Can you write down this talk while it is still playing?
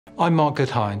I'm Mark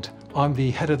Goodhind. I'm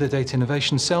the Head of the Data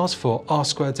Innovation Sales for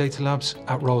R² Data Labs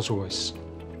at Rolls-Royce.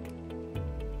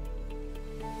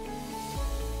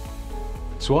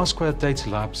 So R² Data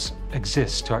Labs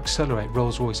exists to accelerate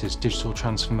Rolls-Royce's digital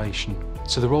transformation.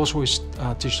 So the Rolls-Royce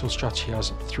digital strategy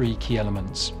has three key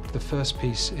elements. The first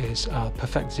piece is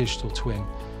perfect digital twin.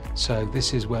 So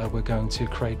this is where we're going to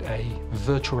create a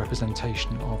virtual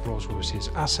representation of Rolls-Royce's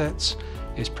assets,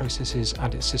 its processes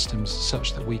and its systems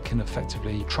such that we can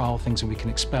effectively trial things and we can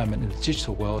experiment in the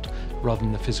digital world rather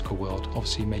than the physical world,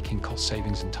 obviously making cost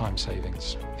savings and time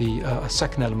savings. The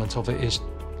second element of it is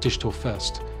digital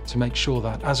first, to make sure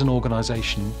that as an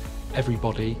organisation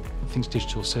everybody thinks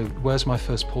digital. So where's my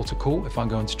first port of call if I'm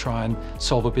going to try and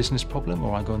solve a business problem,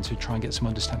 or I'm going to try and get some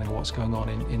understanding of what's going on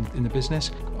in the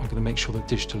business? I'm going to make sure that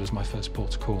digital is my first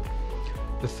port of call.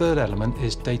 The third element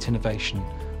is data innovation,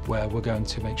 where we're going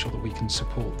to make sure that we can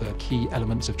support the key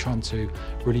elements of trying to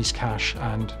release cash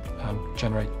and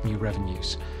generate new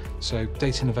revenues. So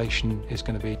data innovation is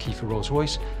going to be key for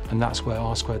Rolls-Royce, and that's where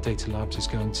R² Data Labs is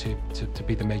going to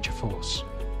be the major force.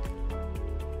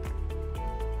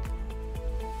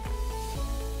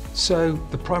 So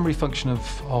the primary function of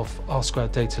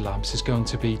R² Data Labs is going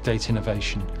to be data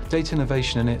innovation. Data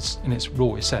innovation in its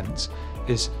raw sense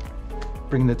is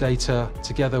bringing the data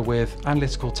together with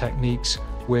analytical techniques,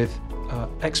 with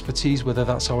expertise, whether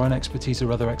that's our own expertise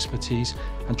or other expertise,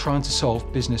 and trying to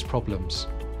solve business problems.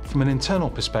 From an internal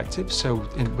perspective, so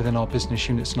within our business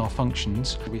units and our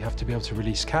functions, we have to be able to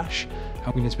release cash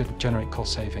and we need to be able to generate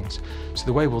cost savings. So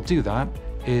the way we'll do that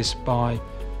is by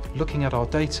looking at our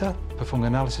data, performing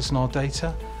analysis on our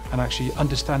data, and actually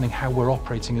understanding how we're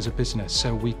operating as a business,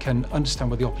 so we can understand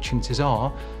where the opportunities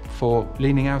are for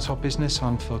leaning out our business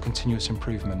and for continuous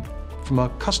improvement. From a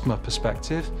customer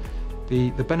perspective, the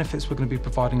benefits we're going to be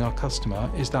providing our customer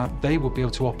is that they will be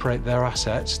able to operate their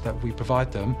assets that we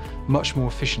provide them much more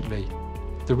efficiently.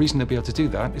 The reason they'll be able to do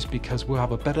that is because we'll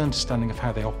have a better understanding of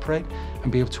how they operate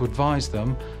and be able to advise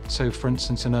them. So for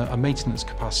instance, in a maintenance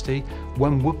capacity,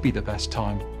 when would be the best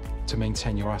time to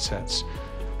maintain your assets?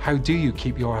 How do you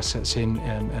keep your assets in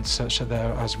and such that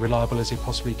they're as reliable as they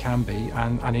possibly can be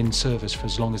and in service for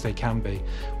as long as they can be?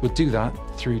 We'll do that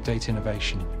through data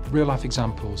innovation. Real life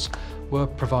examples, we're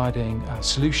providing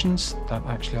solutions that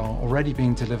actually are already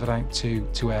being delivered out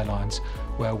to airlines,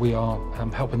 where we are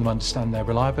helping them understand their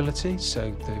reliability,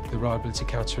 so the reliability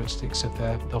characteristics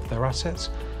of their assets.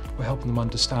 We're helping them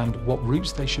understand what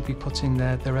routes they should be putting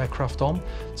their aircraft on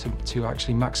to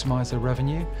actually maximise their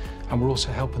revenue. And we're also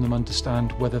helping them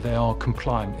understand whether they are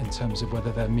compliant in terms of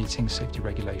whether they're meeting safety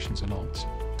regulations or not.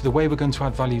 The way we're going to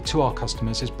add value to our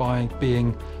customers is by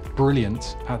being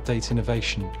brilliant at data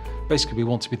innovation. Basically, we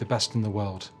want to be the best in the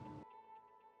world.